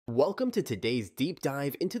Welcome to today's deep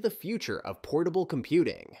dive into the future of portable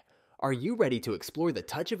computing. Are you ready to explore the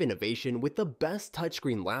touch of innovation with the best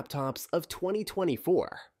touchscreen laptops of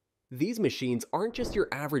 2024? These machines aren't just your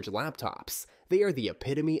average laptops, they are the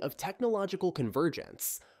epitome of technological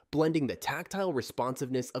convergence, blending the tactile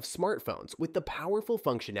responsiveness of smartphones with the powerful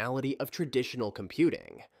functionality of traditional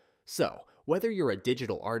computing. So, whether you're a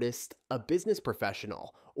digital artist, a business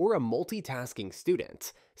professional, or a multitasking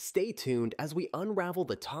student, stay tuned as we unravel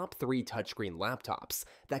the top 3 touchscreen laptops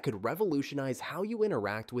that could revolutionize how you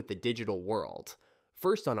interact with the digital world.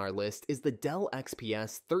 First on our list is the Dell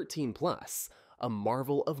XPS 13 Plus, a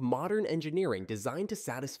marvel of modern engineering designed to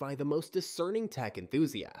satisfy the most discerning tech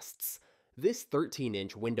enthusiasts. This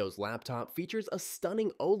 13-inch Windows laptop features a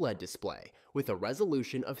stunning OLED display with a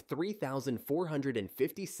resolution of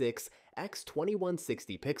 3456 x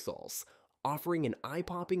 2160 pixels, offering an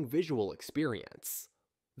eye-popping visual experience.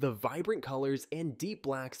 The vibrant colors and deep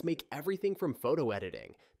blacks make everything from photo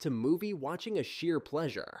editing to movie watching a sheer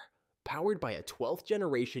pleasure. Powered by a 12th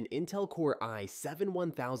generation Intel Core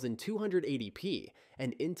i7-1280p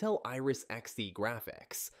and Intel Iris Xe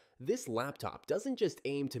graphics, this laptop doesn't just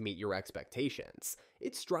aim to meet your expectations,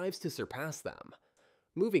 it strives to surpass them.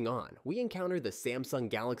 Moving on, we encounter the Samsung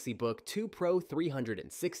Galaxy Book 2 Pro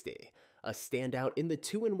 360, a standout in the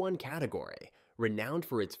 2-in-1 category, renowned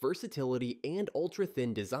for its versatility and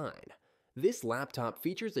ultra-thin design. This laptop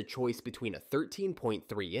features a choice between a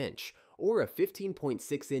 13.3-inch or a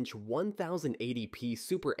 15.6-inch 1080p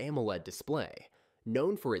Super AMOLED display,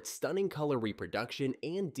 known for its stunning color reproduction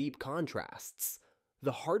and deep contrasts.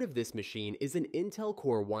 The heart of this machine is an Intel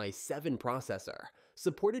Core i7 processor,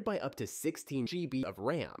 supported by up to 16 GB of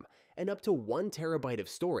RAM and up to 1 TB of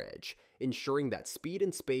storage, ensuring that speed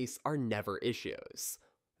and space are never issues.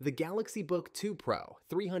 The Galaxy Book 2 Pro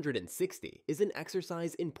 360 is an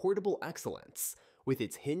exercise in portable excellence, with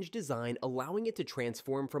its hinge design allowing it to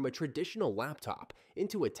transform from a traditional laptop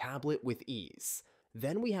into a tablet with ease.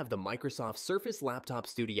 Then we have the Microsoft Surface Laptop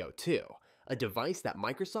Studio 2, a device that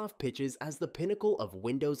Microsoft pitches as the pinnacle of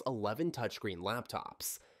Windows 11 touchscreen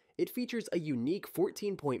laptops. It features a unique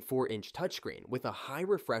 14.4-inch touchscreen with a high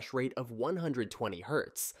refresh rate of 120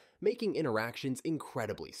 Hz, making interactions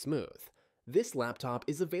incredibly smooth. This laptop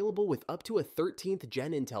is available with up to a 13th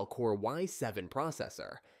Gen Intel Core i7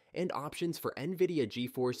 processor and options for NVIDIA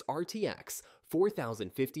GeForce RTX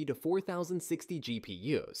 4050 to 4060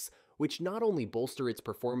 GPUs, which not only bolster its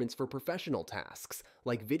performance for professional tasks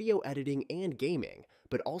like video editing and gaming,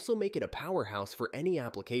 but also make it a powerhouse for any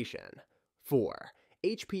application. 4.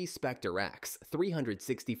 HP Spectre X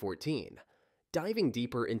 36014. Diving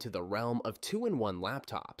deeper into the realm of 2-in-1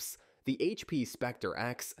 laptops, the HP Spectre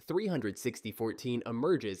X 36014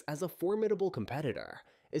 emerges as a formidable competitor,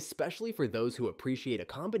 especially for those who appreciate a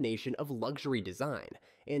combination of luxury design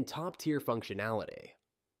and top-tier functionality.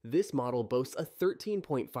 This model boasts a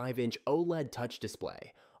 13.5-inch OLED touch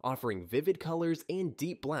display, offering vivid colors and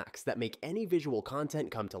deep blacks that make any visual content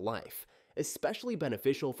come to life, especially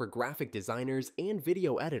beneficial for graphic designers and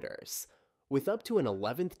video editors. With up to an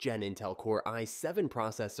 11th Gen Intel Core i7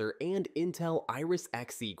 processor and Intel Iris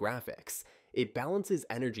Xe graphics, it balances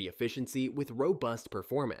energy efficiency with robust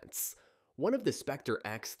performance. One of the Spectre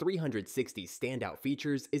X 360's standout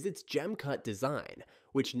features is its gem-cut design,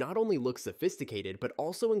 which not only looks sophisticated but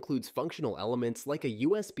also includes functional elements like a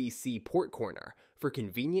USB-C port corner for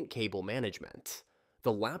convenient cable management.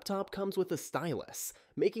 The laptop comes with a stylus,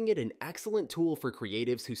 making it an excellent tool for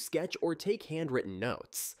creatives who sketch or take handwritten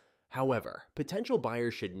notes. However, potential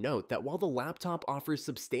buyers should note that while the laptop offers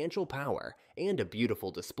substantial power and a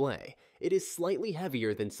beautiful display, it is slightly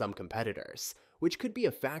heavier than some competitors, which could be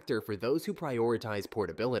a factor for those who prioritize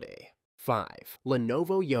portability. 5.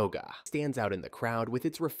 Lenovo Yoga stands out in the crowd with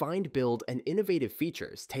its refined build and innovative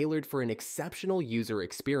features tailored for an exceptional user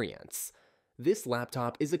experience. This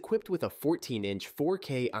laptop is equipped with a 14-inch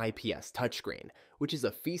 4K IPS touchscreen, which is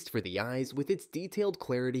a feast for the eyes with its detailed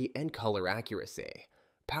clarity and color accuracy.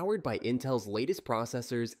 Powered by Intel's latest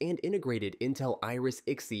processors and integrated Intel Iris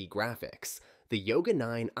Xe graphics, the Yoga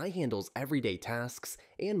 9 handles everyday tasks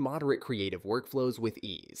and moderate creative workflows with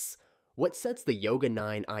ease. What sets the Yoga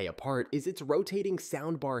 9i apart is its rotating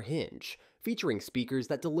soundbar hinge, featuring speakers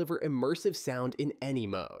that deliver immersive sound in any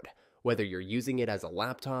mode, whether you're using it as a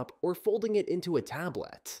laptop or folding it into a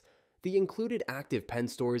tablet. The included active pen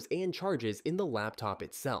stores and charges in the laptop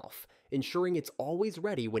itself, ensuring it's always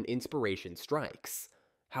ready when inspiration strikes.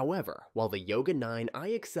 However, while the Yoga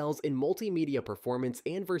 9i excels in multimedia performance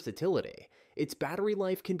and versatility, its battery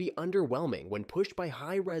life can be underwhelming when pushed by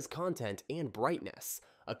high-res content and brightness,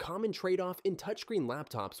 a common trade-off in touchscreen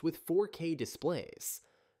laptops with 4K displays.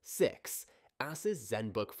 6. Asus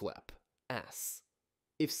ZenBook Flip S.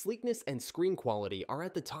 If sleekness and screen quality are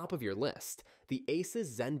at the top of your list, the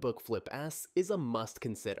Asus ZenBook Flip S is a must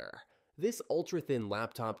consider. This ultra-thin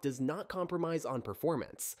laptop does not compromise on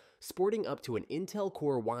performance, sporting up to an Intel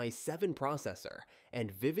Core i7 processor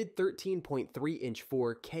and vivid 13.3-inch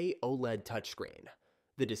 4K OLED touchscreen.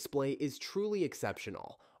 The display is truly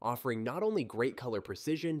exceptional, offering not only great color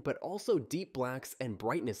precision but also deep blacks and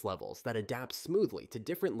brightness levels that adapt smoothly to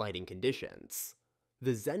different lighting conditions.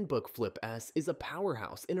 The ZenBook Flip S is a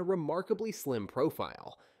powerhouse in a remarkably slim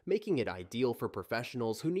profile, making it ideal for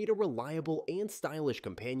professionals who need a reliable and stylish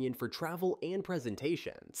companion for travel and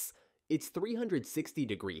presentations. Its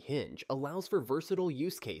 360-degree hinge allows for versatile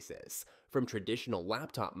use cases, from traditional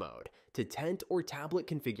laptop mode to tent or tablet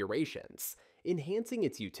configurations, enhancing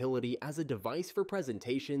its utility as a device for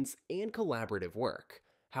presentations and collaborative work.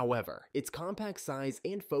 However, its compact size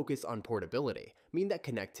and focus on portability mean that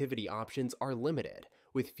connectivity options are limited,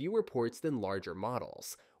 with fewer ports than larger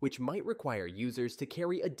models, which might require users to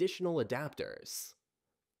carry additional adapters.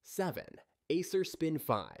 7. Acer Spin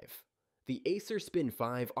 5. The Acer Spin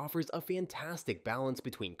 5 offers a fantastic balance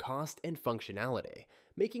between cost and functionality,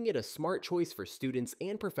 making it a smart choice for students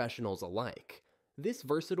and professionals alike. This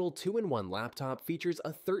versatile 2-in-1 laptop features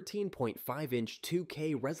a 13.5-inch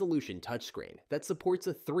 2K resolution touchscreen that supports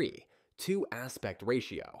a 3:2 aspect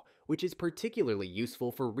ratio, which is particularly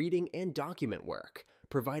useful for reading and document work,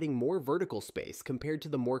 providing more vertical space compared to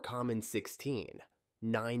the more common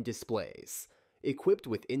 16:9 displays. Equipped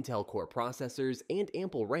with Intel Core processors and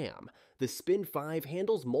ample RAM, the Spin 5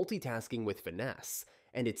 handles multitasking with finesse,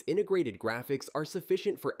 and its integrated graphics are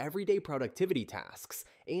sufficient for everyday productivity tasks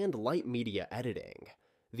and light media editing.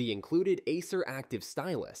 The included Acer Active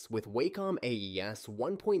Stylus with Wacom AES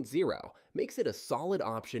 1.0 makes it a solid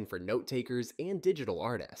option for note-takers and digital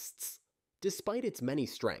artists. Despite its many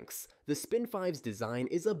strengths, the Spin 5's design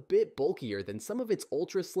is a bit bulkier than some of its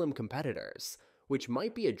ultra-slim competitors, which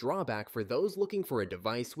might be a drawback for those looking for a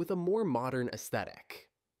device with a more modern aesthetic.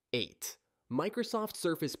 8. Microsoft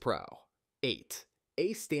Surface Pro 8.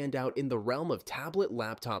 A standout in the realm of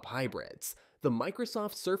tablet-laptop hybrids, the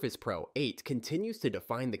Microsoft Surface Pro 8 continues to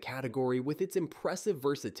define the category with its impressive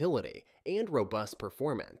versatility and robust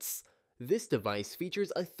performance. This device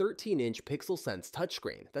features a 13-inch PixelSense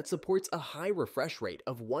touchscreen that supports a high refresh rate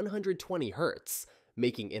of 120 Hz,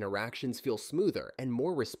 making interactions feel smoother and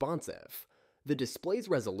more responsive. The display's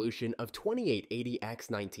resolution of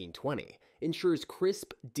 2880x1920 ensures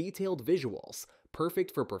crisp, detailed visuals,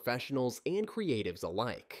 perfect for professionals and creatives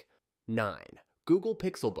alike. 9. Google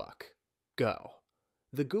Pixelbook Go.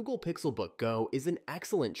 The Google Pixelbook Go is an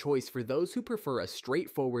excellent choice for those who prefer a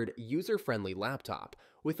straightforward, user-friendly laptop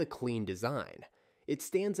with a clean design. It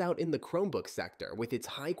stands out in the Chromebook sector with its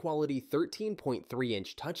high-quality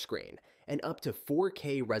 13.3-inch touchscreen and up to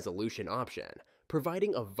 4K resolution option,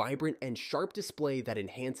 providing a vibrant and sharp display that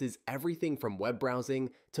enhances everything from web browsing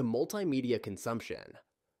to multimedia consumption.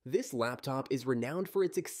 This laptop is renowned for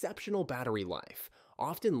its exceptional battery life,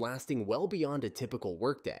 often lasting well beyond a typical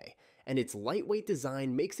workday, and its lightweight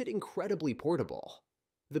design makes it incredibly portable.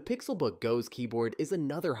 The Pixelbook Go's keyboard is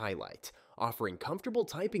another highlight, offering comfortable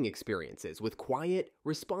typing experiences with quiet,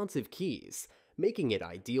 responsive keys, making it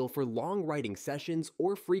ideal for long writing sessions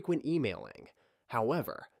or frequent emailing.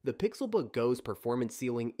 However, the Pixelbook Go's performance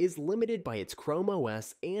ceiling is limited by its Chrome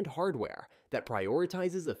OS and hardware that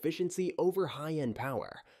prioritizes efficiency over high-end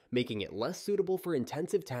power, making it less suitable for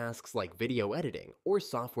intensive tasks like video editing or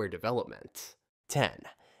software development. 10.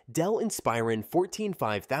 Dell Inspiron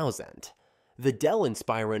 145000. The Dell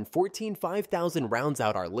Inspiron 145000 rounds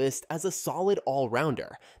out our list as a solid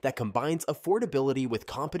all-rounder that combines affordability with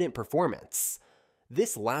competent performance.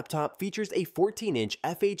 This laptop features a 14-inch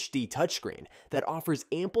FHD touchscreen that offers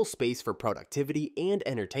ample space for productivity and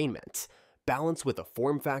entertainment, balanced with a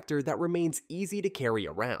form factor that remains easy to carry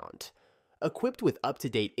around. Equipped with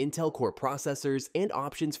up-to-date Intel Core processors and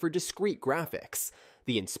options for discrete graphics,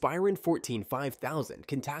 the Inspiron 145000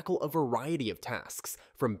 can tackle a variety of tasks,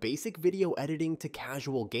 from basic video editing to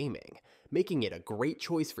casual gaming, making it a great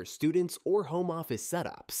choice for students or home office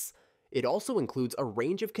setups. It also includes a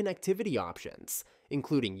range of connectivity options,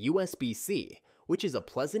 including USB-C, which is a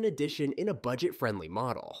pleasant addition in a budget-friendly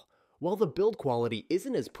model. While the build quality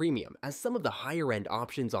isn't as premium as some of the higher-end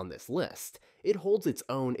options on this list, it holds its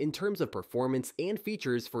own in terms of performance and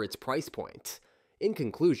features for its price point. In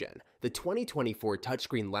conclusion, the 2024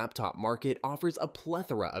 touchscreen laptop market offers a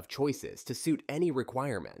plethora of choices to suit any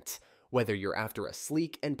requirement, whether you're after a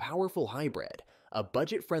sleek and powerful hybrid, a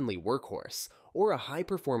budget-friendly workhorse, or a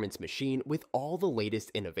high-performance machine with all the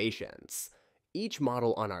latest innovations. Each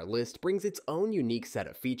model on our list brings its own unique set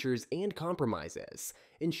of features and compromises,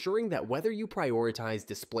 ensuring that whether you prioritize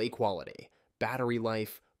display quality, battery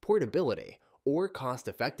life, portability, or cost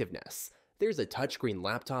effectiveness, there's a touchscreen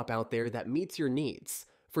laptop out there that meets your needs.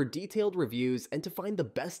 For detailed reviews and to find the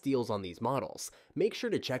best deals on these models, make sure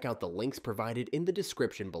to check out the links provided in the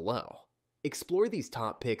description below. Explore these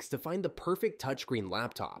top picks to find the perfect touchscreen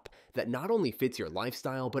laptop that not only fits your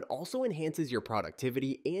lifestyle but also enhances your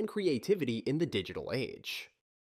productivity and creativity in the digital age.